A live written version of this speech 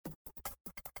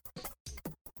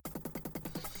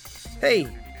Hey,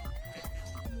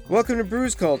 welcome to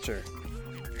Brews Culture.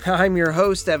 I'm your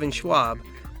host, Evan Schwab.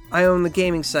 I own the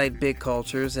gaming site Big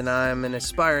Cultures, and I'm an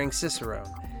aspiring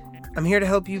Cicerone. I'm here to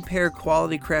help you pair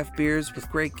quality craft beers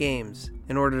with great games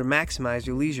in order to maximize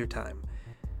your leisure time.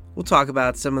 We'll talk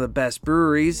about some of the best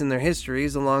breweries and their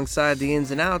histories alongside the ins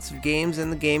and outs of games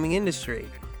and the gaming industry.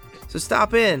 So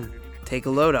stop in, take a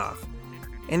load off,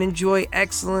 and enjoy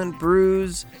excellent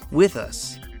brews with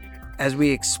us as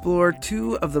we explore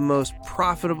two of the most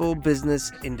profitable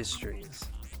business industries.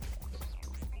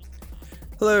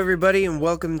 Hello everybody, and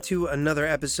welcome to another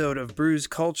episode of Brews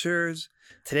Cultures.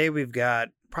 Today we've got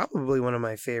probably one of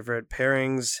my favorite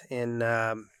pairings in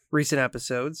recent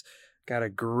episodes. Got a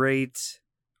great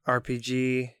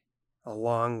RPG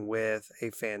along with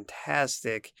a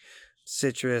fantastic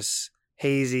citrus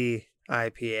hazy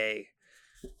IPA.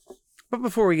 But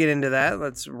before we get into that,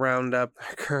 let's round up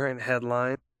our current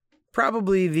headline.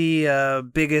 Probably the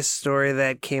biggest story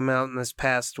that came out in this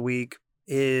past week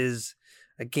is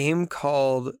a game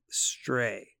called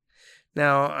Stray.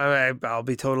 Now, I'll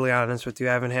be totally honest with you.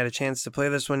 I haven't had a chance to play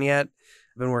this one yet.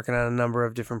 I've been working on a number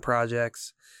of different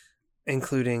projects,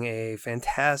 including a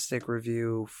fantastic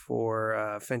review for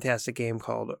a fantastic game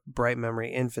called Bright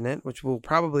Memory Infinite, which we'll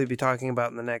probably be talking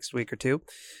about in the next week or two.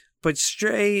 But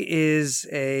Stray is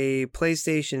a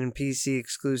PlayStation and PC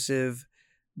exclusive,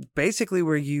 basically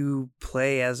where you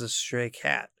play as a stray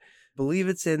cat. I believe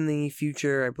it's in the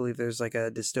future. I believe there's like a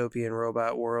dystopian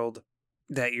robot world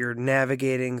that you're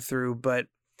navigating through, but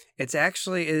it's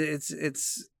actually,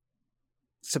 it's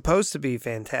supposed to be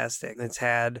fantastic. It's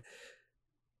had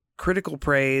critical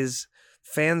praise.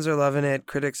 Fans are loving it.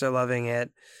 Critics are loving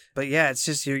it. But yeah, it's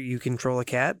just you control a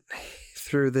cat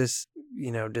through this,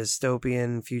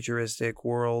 dystopian futuristic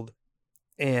world.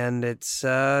 And it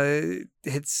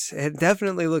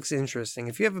definitely looks interesting.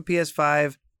 If you have a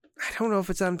PS5, I don't know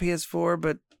if it's on PS4,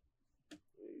 but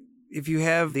if you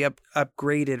have the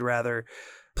upgraded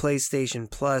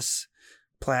PlayStation Plus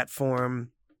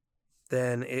platform,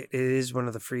 then it is one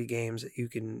of the free games that you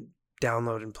can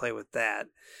download and play with that.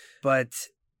 But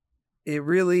it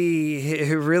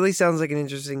really sounds like an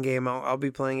interesting game. I'll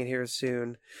be playing it here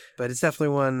soon, but it's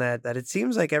definitely one that it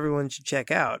seems like everyone should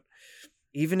check out.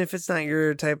 Even if it's not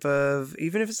your type of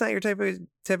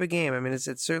game. I mean,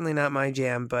 it's certainly not my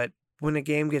jam, but when a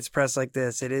game gets pressed like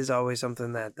this, it is always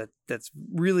something that's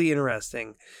really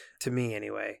interesting to me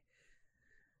anyway.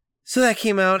 So that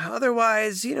came out.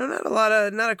 Otherwise,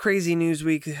 not a crazy news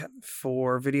week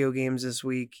for video games this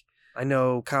week. I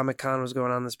know Comic-Con was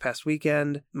going on this past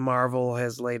weekend. Marvel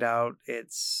has laid out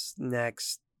its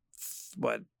next,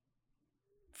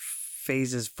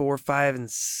 phases 4, 5, and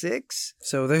 6.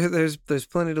 So there's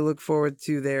plenty to look forward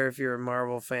to there if you're a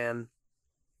Marvel fan.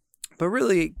 But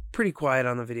really pretty quiet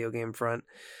on the video game front.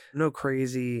 No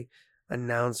crazy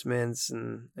announcements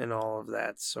and all of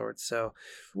that sort. So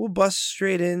we'll bust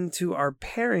straight into our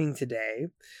pairing today.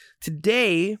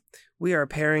 Today we are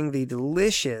pairing the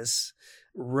delicious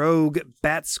Rogue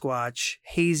Bat Squatch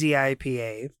Hazy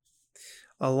IPA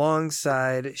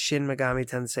alongside Shin Megami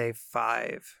Tensei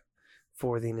 5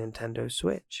 for the Nintendo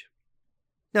Switch.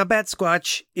 Now, Bat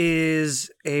Squatch is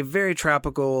a very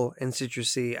tropical and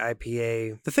citrusy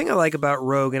IPA. The thing I like about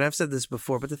Rogue, and I've said this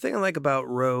before, but the thing I like about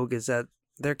Rogue is that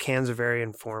their cans are very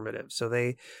informative. So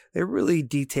they really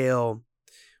detail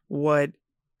what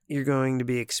you're going to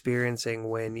be experiencing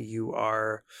when you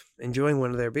are enjoying one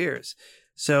of their beers.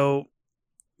 So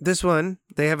this one,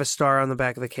 they have a star on the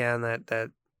back of the can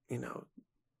that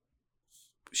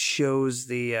shows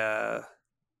the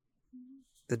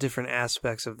different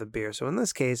aspects of the beer. So in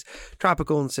this case,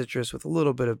 tropical and citrus with a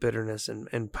little bit of bitterness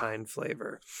and pine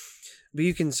flavor. But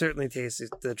you can certainly taste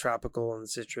the tropical and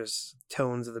citrus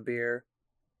tones of the beer.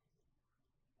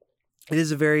 It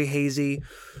is a very hazy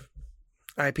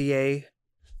IPA,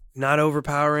 not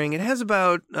overpowering. It has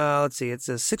about, it's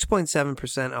a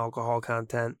 6.7% alcohol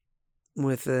content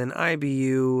with an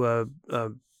IBU,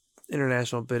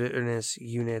 International Bitterness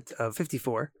Unit of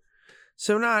 54.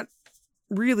 So not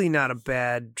a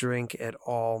bad drink at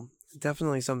all.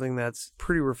 Definitely something that's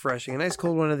pretty refreshing. A nice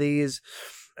cold one of these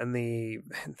and the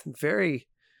very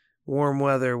warm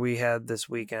weather we had this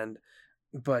weekend,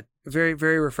 but very,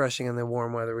 very refreshing in the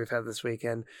warm weather we've had this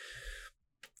weekend.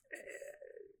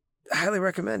 I highly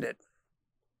recommend it.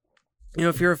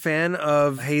 If you're a fan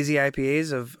of hazy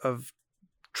IPAs, of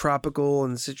tropical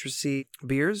and citrusy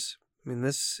beers, I mean,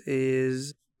 this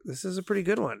is a pretty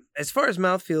good one. As far as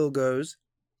mouthfeel goes,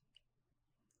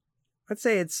 I'd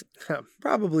say it's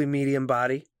probably medium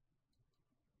body.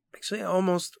 Actually,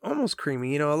 almost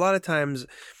creamy. A lot of times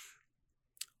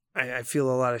I feel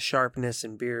a lot of sharpness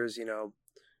in beers,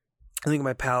 I think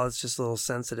my palate's just a little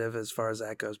sensitive as far as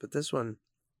that goes, but this one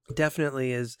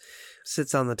definitely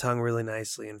sits on the tongue really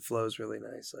nicely and flows really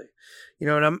nicely.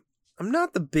 And I'm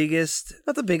not the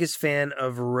biggest fan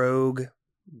of Rogue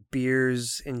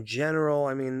beers in general.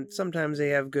 I mean, sometimes they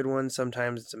have good ones,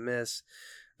 sometimes it's a miss,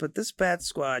 but this Bat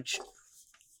Squatch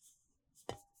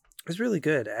is really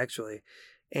good, actually.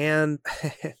 And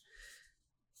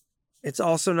it's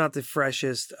also not the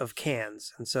freshest of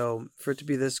cans. And so for it to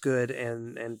be this good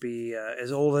and be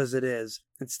as old as it is,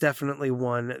 it's definitely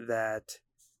one that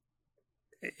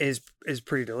is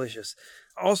pretty delicious.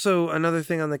 Also, another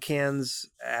thing on the cans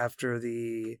after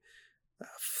the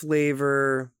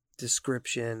flavor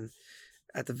description,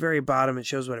 at the very bottom, it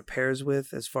shows what it pairs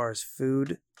with as far as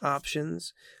food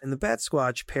options. And the Bat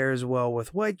Squatch pairs well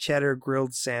with white cheddar,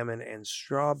 grilled salmon, and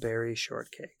strawberry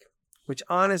shortcake, which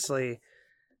honestly,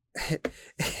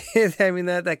 I mean,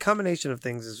 that combination of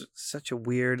things is such a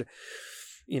weird,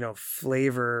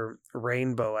 flavor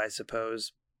rainbow, I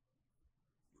suppose.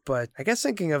 But I guess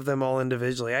thinking of them all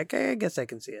individually, I guess I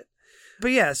can see it.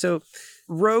 But yeah, so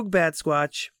Rogue Bat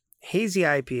Squatch, hazy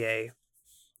IPA,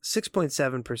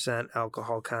 6.7%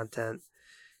 alcohol content,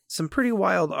 some pretty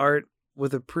wild art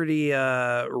with a pretty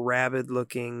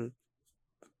rabid-looking,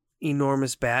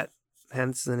 enormous bat,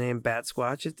 hence the name Bat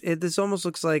Squatch. This almost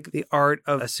looks like the art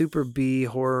of a Super B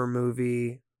horror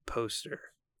movie poster.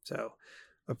 So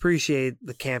appreciate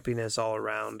the campiness all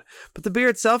around. But the beer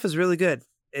itself is really good.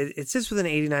 It sits with an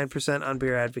 89% on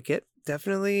Beer Advocate.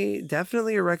 Definitely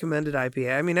a recommended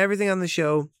IPA. I mean, everything on the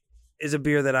show is a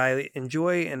beer that I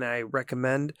enjoy and I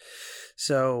recommend.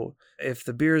 So if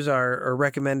the beers are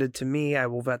recommended to me, I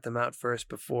will vet them out first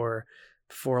before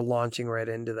launching right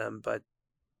into them. But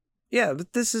yeah,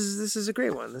 but this is a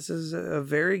great one. This is a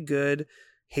very good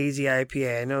hazy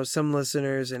IPA. I know some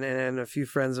listeners and a few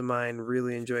friends of mine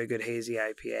really enjoy a good hazy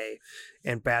IPA,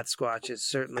 and Bat Squatch is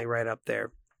certainly right up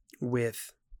there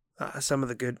with some of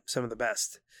the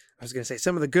best. I was going to say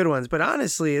some of the good ones, but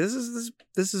honestly, this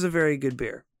is a very good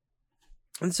beer.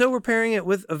 And so we're pairing it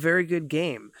with a very good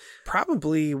game.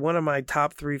 Probably one of my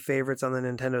top 3 favorites on the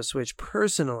Nintendo Switch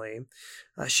personally.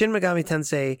 Shin Megami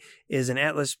Tensei is an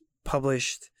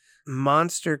Atlus-published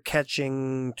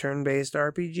monster-catching turn-based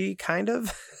RPG, kind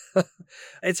of.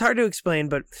 It's hard to explain,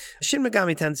 but Shin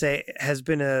Megami Tensei has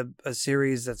been a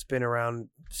series that's been around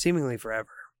seemingly forever.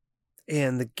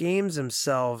 And the games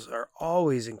themselves are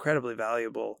always incredibly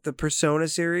valuable. The Persona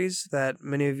series that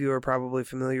many of you are probably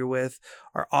familiar with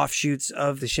are offshoots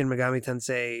of the Shin Megami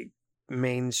Tensei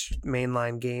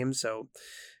mainline games. So,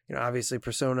 obviously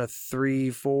Persona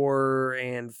 3, 4,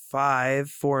 and 5.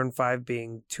 4 and 5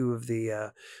 being 2 of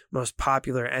the most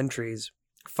popular entries.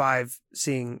 5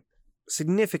 seeing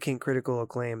significant critical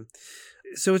acclaim.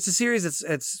 So it's a series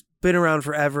that's been around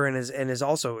forever and is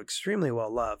also extremely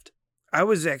well loved. I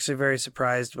was actually very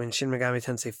surprised when Shin Megami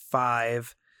Tensei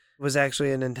 5 was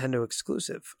actually a Nintendo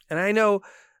exclusive. And I know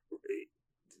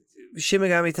Shin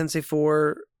Megami Tensei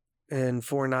 4 and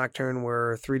 4 Nocturne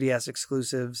were 3DS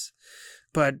exclusives.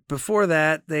 But before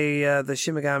that, the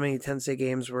Shin Megami Tensei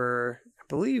games were, I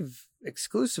believe,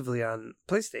 exclusively on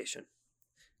PlayStation.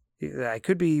 I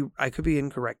could be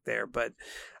incorrect there, but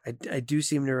I do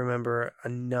seem to remember a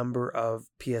number of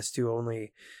PS2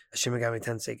 only Shin Megami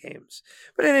Tensei games.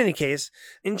 But in any case,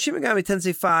 in Shin Megami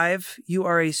Tensei 5, you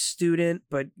are a student,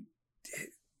 but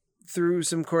through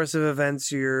some course of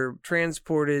events, you're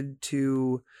transported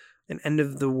to an end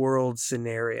of the world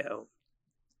scenario.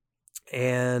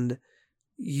 And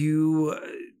you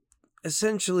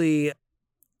essentially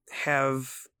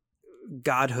have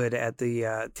godhood at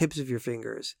the tips of your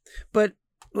fingers. But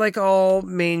like all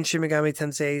main Shin Megami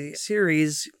Tensei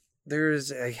series,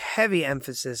 there's a heavy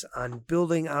emphasis on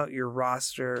building out your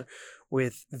roster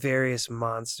with various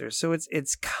monsters. So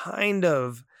it's kind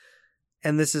of,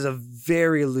 and this is a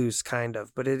very loose kind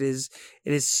of, but it is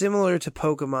similar to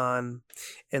Pokemon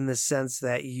in the sense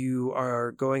that you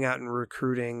are going out and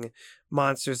recruiting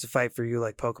monsters to fight for you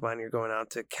like Pokemon. You're going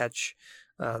out to catch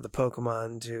the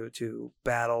Pokemon to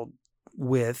battle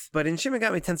with. But in Shin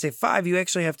Megami Tensei 5, you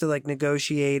actually have to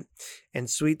negotiate and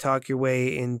sweet talk your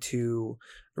way into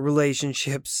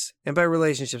relationships. And by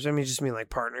relationships, I just mean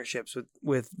partnerships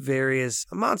with various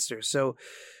monsters. So,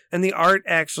 and the art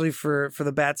actually for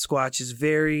the Bat Squatch is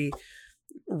very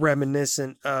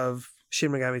reminiscent of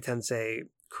Shin Megami Tensei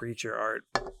creature art.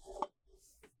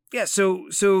 Yeah, so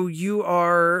you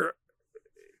are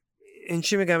in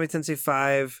Shin Megami Tensei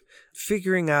 5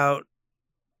 figuring out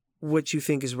what you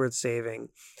think is worth saving,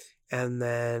 and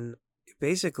then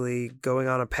basically going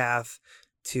on a path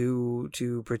to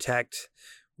protect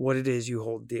what it is you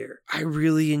hold dear. I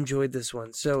really enjoyed this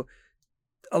one. So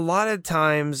a lot of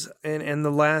times, and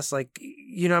the last, like,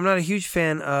 I'm not a huge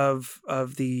fan of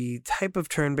the type of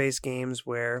turn-based games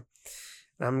where,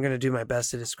 I'm going to do my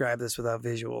best to describe this without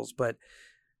visuals, but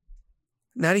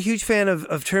not a huge fan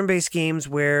of turn-based games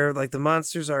where, like, the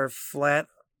monsters are flat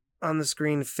on the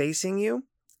screen facing you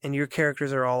and your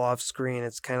characters are all off screen.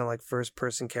 It's kind of like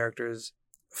first-person characters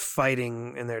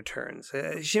fighting in their turns.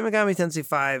 Shin Megami Tensei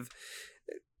 5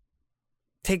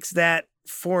 takes that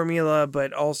formula,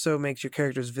 but also makes your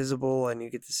characters visible and you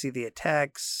get to see the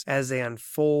attacks as they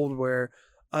unfold, where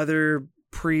other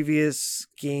previous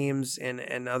games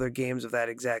and other games of that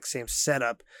exact same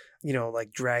setup,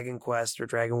 like Dragon Quest or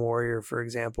Dragon Warrior, for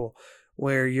example,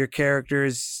 where your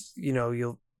characters,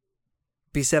 you'll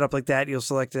be set up like that. You'll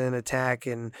select an attack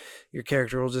and your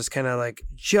character will just kind of like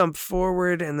jump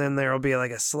forward, and then there'll be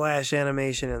like a slash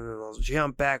animation and then they'll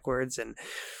jump backwards, and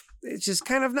it's just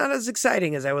kind of not as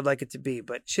exciting as I would like it to be.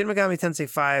 But Shin Megami Tensei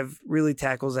 5 really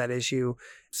tackles that issue,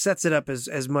 sets it up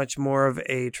as much more of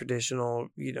a traditional,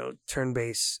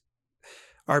 turn-based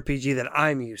RPG that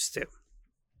I'm used to.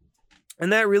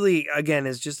 And that really, again,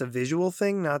 is just a visual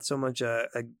thing, not so much a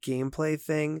gameplay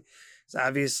thing. So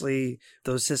obviously,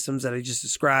 those systems that I just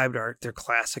described they're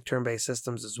classic turn-based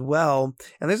systems as well,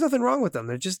 and there's nothing wrong with them.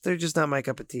 They're just not my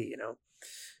cup of tea,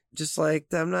 Just like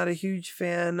I'm not a huge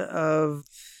fan of,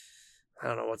 I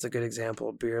don't know what's a good example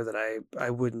of beer that I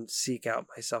wouldn't seek out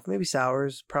myself. Maybe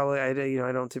sours. Probably I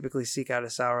don't typically seek out a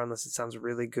sour unless it sounds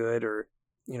really good, or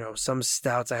some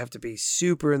stouts I have to be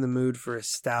super in the mood for a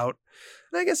stout.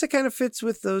 And I guess it kind of fits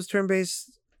with those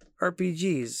turn-based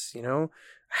RPGs, I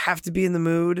have to be in the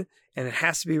mood and it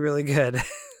has to be really good.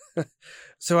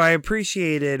 So I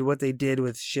appreciated what they did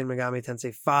with Shin Megami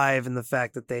Tensei 5 and the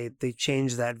fact that they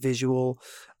changed that visual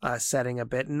setting a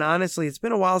bit. And honestly, it's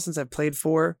been a while since I've played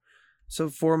 4. So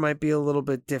 4 might be a little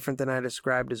bit different than I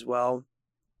described as well.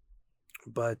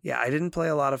 But yeah, I didn't play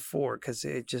a lot of 4 because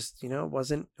it just, it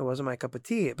wasn't my cup of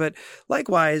tea. But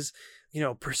likewise,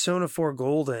 Persona 4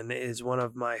 Golden is one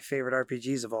of my favorite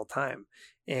RPGs of all time.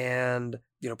 And,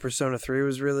 Persona 3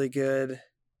 was really good.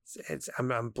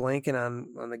 I'm blanking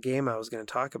on the game I was going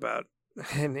to talk about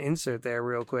and insert there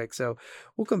real quick. So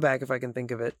we'll come back if I can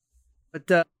think of it.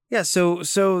 But yeah, so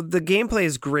the gameplay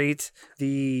is great.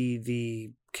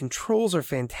 The controls are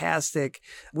fantastic.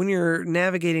 When you're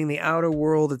navigating the outer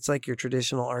world, it's like your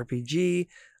traditional RPG.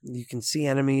 You can see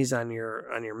enemies on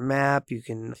your map. You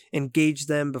can engage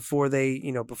them before they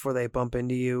bump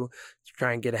into you to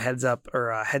try and get a heads up or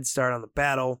a head start on the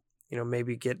battle.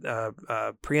 Maybe get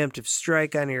a preemptive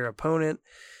strike on your opponent.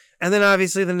 And then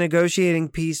obviously the negotiating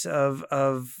piece of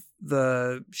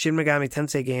the Shin Megami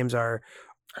Tensei games are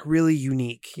really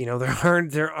unique.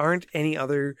 There aren't any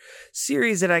other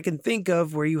series that I can think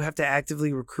of where you have to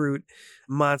actively recruit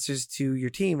monsters to your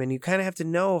team, and you kind of have to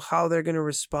know how they're going to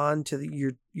respond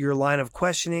to your line of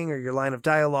questioning or your line of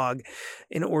dialogue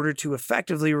in order to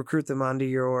effectively recruit them onto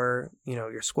your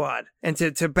squad. And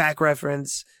to back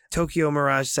reference, Tokyo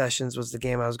Mirage Sessions was the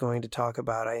game I was going to talk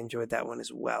about. I enjoyed that one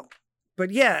as well.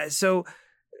 But yeah, so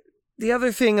the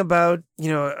other thing about,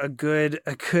 a good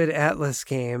Atlus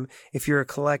game, if you're a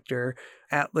collector,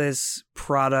 Atlus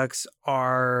products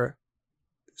are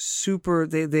super,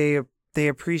 they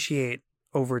appreciate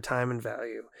over time and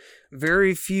value.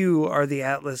 Very few are the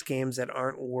Atlus games that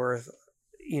aren't worth,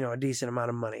 a decent amount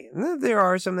of money. And there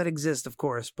are some that exist, of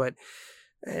course, but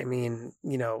I mean,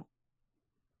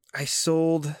 I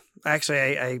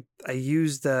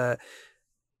used on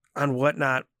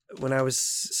Whatnot when I was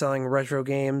selling retro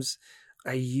games.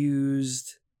 I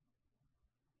used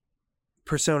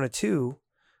Persona 2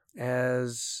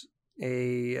 as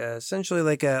essentially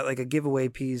like a giveaway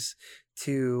piece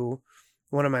to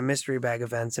one of my mystery bag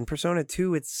events, and Persona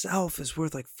 2 itself is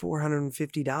worth like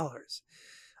 $450,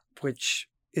 which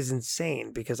is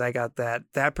insane because I got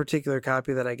that particular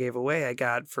copy that I gave away, I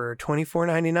got for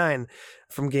 $24.99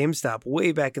 from GameStop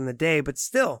way back in the day. But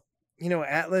still,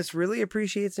 Atlus really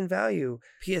appreciates and value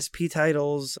PSP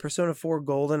titles. Persona 4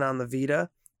 Golden on the Vita,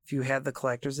 if you had the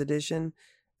collector's edition,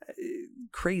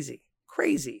 crazy.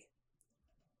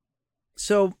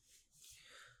 So,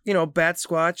 Bat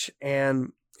Squatch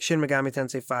and Shin Megami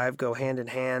Tensei 5 go hand in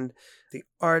hand. The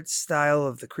art style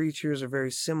of the creatures are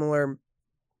very similar.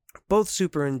 Both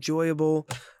super enjoyable.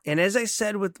 And as I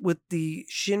said with the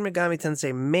Shin Megami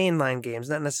Tensei mainline games,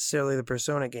 not necessarily the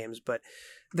Persona games, but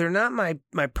they're not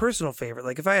my personal favorite.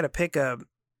 Like if I had to pick a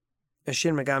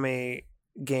Shin Megami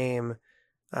game,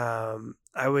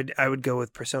 I would go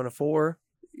with Persona 4.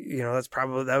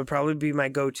 That would probably be my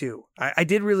go-to. I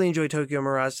did really enjoy Tokyo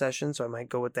Mirage Sessions, so I might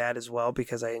go with that as well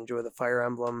because I enjoy the Fire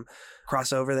Emblem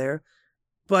crossover there.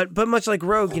 But much like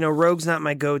Rogue, Rogue's not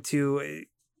my go-to.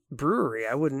 brewery.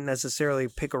 I wouldn't necessarily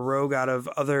pick a Rogue out of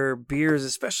other beers,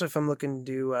 especially if I'm looking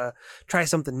to try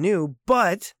something new.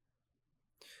 But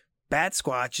Bat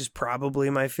Squatch is probably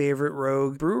my favorite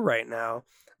Rogue brew right now.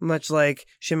 Much like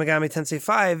Shin Megami Tensei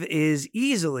 5 is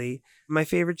easily my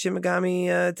favorite Shin Megami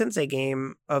Tensei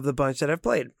game of the bunch that I've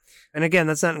played. And again,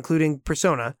 that's not including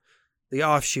Persona, the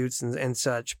offshoots and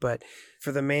such, but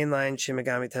for the mainline Shin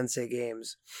Megami Tensei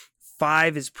games,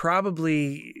 5 is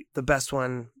probably the best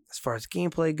one as far as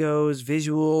gameplay goes,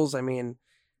 visuals. I mean,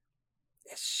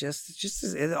 it's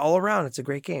all around. It's a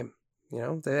great game, you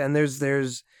know. And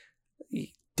there's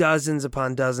dozens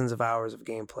upon dozens of hours of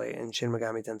gameplay in Shin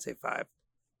Megami Tensei 5.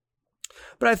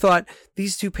 But I thought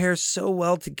these two pair so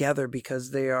well together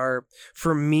because they are,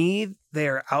 for me, they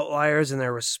are outliers in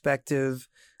their respective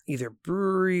either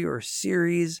brewery or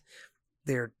series.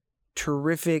 They're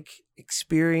terrific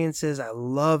experiences. I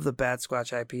love the Bat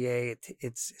Squatch IPA.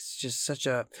 It's just such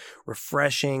a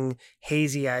refreshing,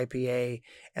 hazy IPA.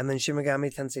 And then Shin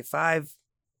Megami Tensei 5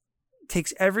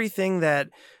 takes everything that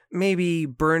maybe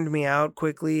burned me out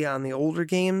quickly on the older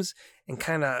games and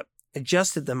kind of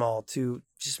adjusted them all to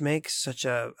just make such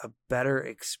a better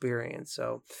experience.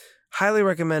 So highly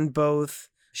recommend both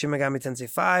Shin Megami Tensei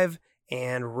 5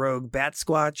 and Rogue Bat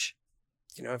Squatch.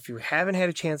 You know, if you haven't had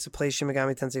a chance to play Shin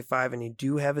Megami Tensei 5 and you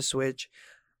do have a Switch,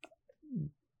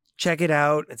 check it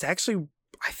out. It's actually,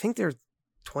 I think they're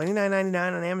 $29.99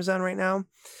 on Amazon right now.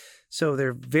 So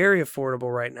they're very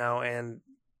affordable right now. And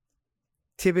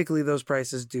typically those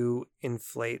prices do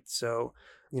inflate. So,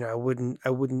 you know, I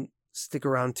wouldn't stick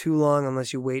around too long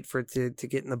unless you wait for it to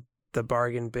get in the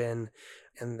bargain bin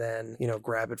and then, you know,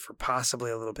 grab it for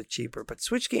possibly a little bit cheaper. But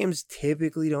Switch games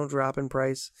typically don't drop in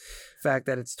price. The fact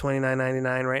that it's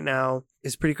 $29.99 right now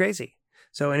is pretty crazy.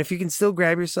 So, and if you can still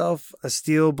grab yourself a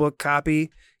Steelbook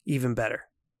copy, even better.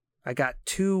 I got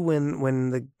 2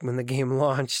 when the game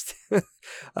launched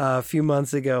a few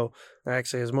months ago.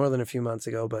 Actually, it was more than a few months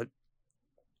ago, but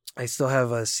I still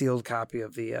have a sealed copy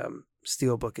of the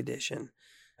Steelbook edition.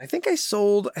 I think I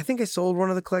sold one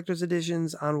of the collector's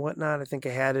editions on Whatnot. I think I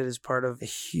had it as part of a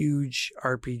huge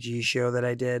RPG show that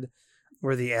I did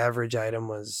where the average item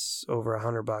was over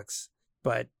 $100,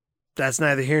 but that's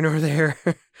neither here nor there.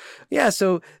 Yeah.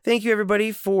 So thank you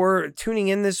everybody for tuning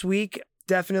in this week.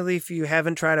 Definitely, if you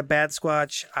haven't tried a Bat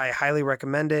Squatch, I highly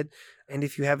recommend it. And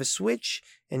if you have a Switch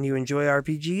and you enjoy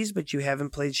RPGs, but you haven't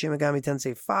played Shin Megami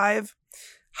Tensei 5,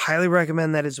 highly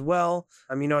recommend that as well.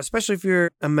 You know, especially if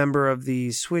you're a member of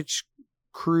the Switch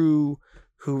crew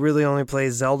who really only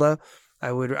plays Zelda,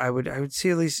 I would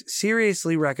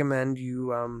seriously recommend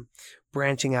you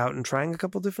branching out and trying a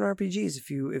couple different RPGs if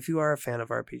you are a fan of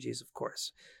RPGs, of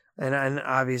course. And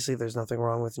obviously, there's nothing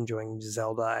wrong with enjoying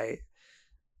Zelda.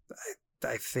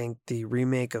 I think the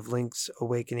remake of Link's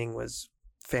Awakening was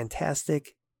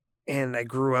fantastic, and I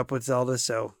grew up with Zelda,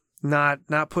 so not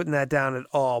putting that down at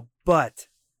all, but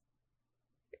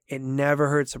it never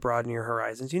hurts to broaden your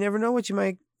horizons. You never know what you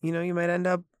might end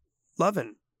up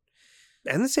loving.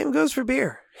 And the same goes for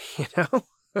beer. You know,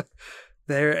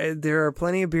 there are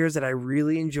plenty of beers that I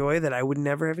really enjoy that I would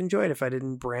never have enjoyed if I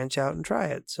didn't branch out and try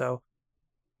it. So,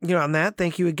 you know, on that,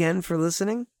 thank you again for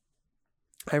listening.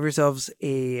 Have yourselves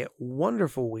a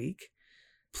wonderful week.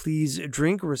 Please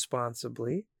drink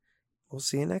responsibly. We'll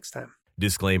see you next time.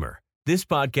 Disclaimer. This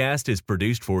podcast is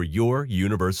produced for your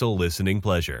universal listening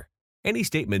pleasure. Any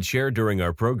statements shared during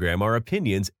our program are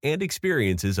opinions and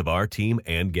experiences of our team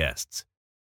and guests.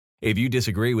 If you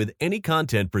disagree with any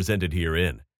content presented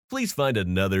herein, please find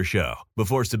another show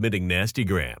before submitting nasty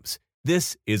grams.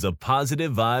 This is a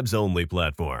positive vibes only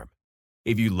platform.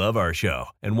 If you love our show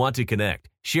and want to connect,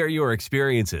 share your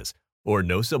experiences, or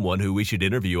know someone who we should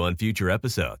interview on future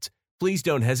episodes, please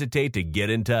don't hesitate to get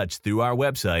in touch through our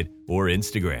website or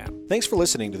Instagram. Thanks for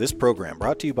listening to this program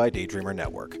brought to you by Daydreamer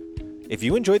Network. If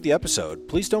you enjoyed the episode,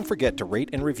 please don't forget to rate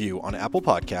and review on Apple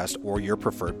Podcast or your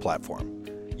preferred platform.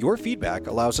 Your feedback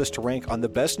allows us to rank on the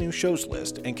best new shows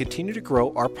list and continue to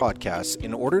grow our podcasts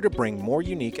in order to bring more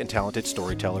unique and talented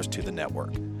storytellers to the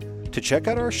network. To check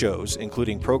out our shows,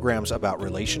 including programs about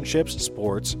relationships,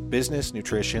 sports, business,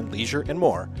 nutrition, leisure, and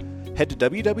more, head to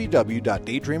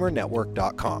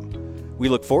www.daydreamernetwork.com. We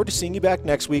look forward to seeing you back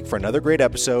next week for another great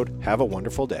episode. Have a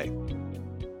wonderful day.